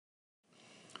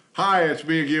Hi, it's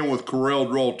me again with Corel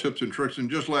Draw Tips and Tricks. And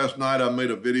just last night I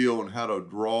made a video on how to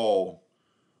draw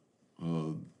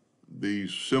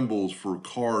these symbols for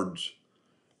cards.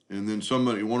 And then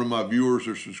one of my viewers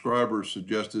or subscribers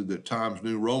suggested that Times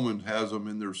New Roman has them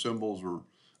in their symbols or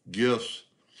GIFs.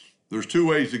 There's two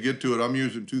ways to get to it. I'm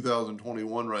using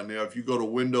 2021 right now. If you go to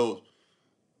Windows,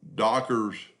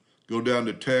 Dockers, go down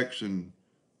to text, and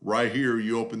right here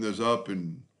you open this up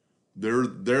and there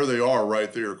they are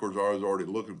right there. Of course, I was already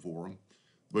looking for them.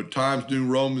 But Times New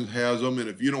Roman has them, and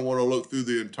if you don't want to look through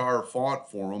the entire font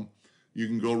for them, you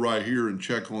can go right here and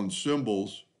check on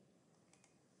symbols,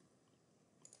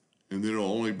 and then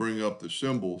it'll only bring up the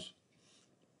symbols.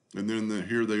 And then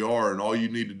here they are, and all you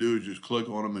need to do is just click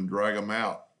on them and drag them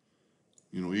out.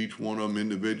 You know, each one of them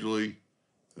individually.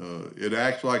 It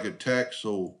acts like a text,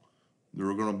 so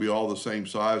they're going to be all the same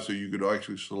size, so you could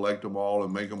actually select them all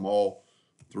and make them all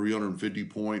 350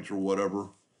 points or whatever.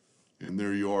 And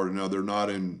there you are. Now, they're not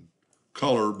in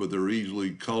color, but they're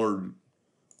easily colored,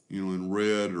 you know, in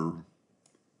red, or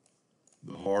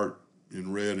the heart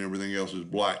in red and everything else is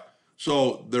black.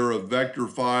 So they're a vector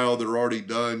file. They're already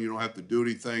done. You don't have to do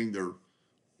anything. They're,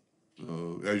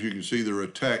 as you can see, they're a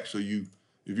text. So if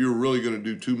you're really going to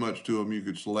do too much to them, you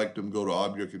could select them, go to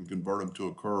Object, and convert them to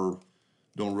a curve.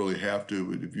 Don't really have to,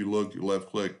 but if you look, you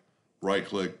left click, right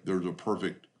click, there's a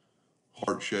perfect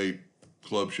heart shape,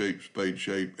 club shape, spade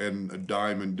shape, and a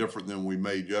diamond different than we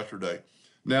made yesterday.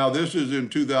 Now, this is in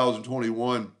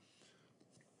 2021,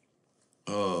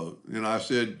 and I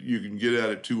said you can get at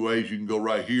it two ways. You can go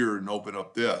right here and open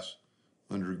up this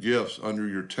under GIFs, under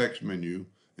your text menu.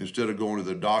 Instead of going to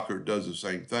the Docker, it does the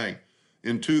same thing.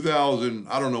 In 2000,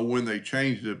 I don't know when they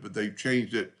changed it, but they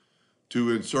changed it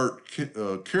to insert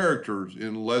characters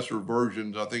in lesser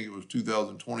versions. I think it was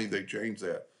 2020 they changed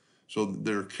that. So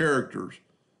they're characters,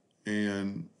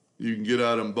 and you can get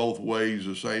at them both ways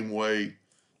the same way.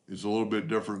 It's a little bit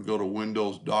different. Go to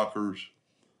Windows, Dockers,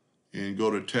 and go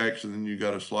to text, and then you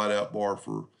got a slide out bar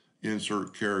for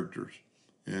insert characters.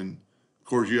 And of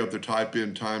course you have to type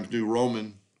in Times New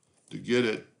Roman to get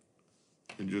it,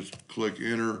 and just click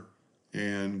enter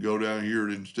and go down here.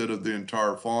 And instead of the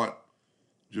entire font,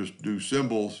 just do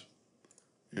symbols,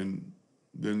 and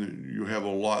then you have a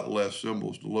lot less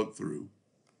symbols to look through.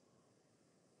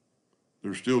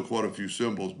 There's still quite a few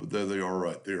symbols, but there they are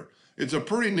right there. It's a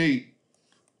pretty neat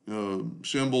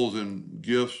symbols and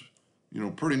GIFs, you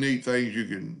know, pretty neat things. You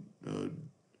can,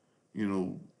 you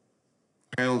know,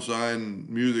 pound sign,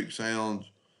 music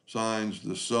sounds, signs,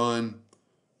 the sun,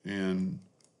 and,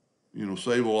 you know,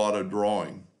 save a lot of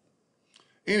drawing.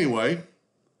 Anyway,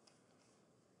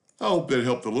 I hope that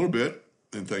helped a little bit,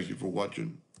 and thank you for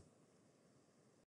watching.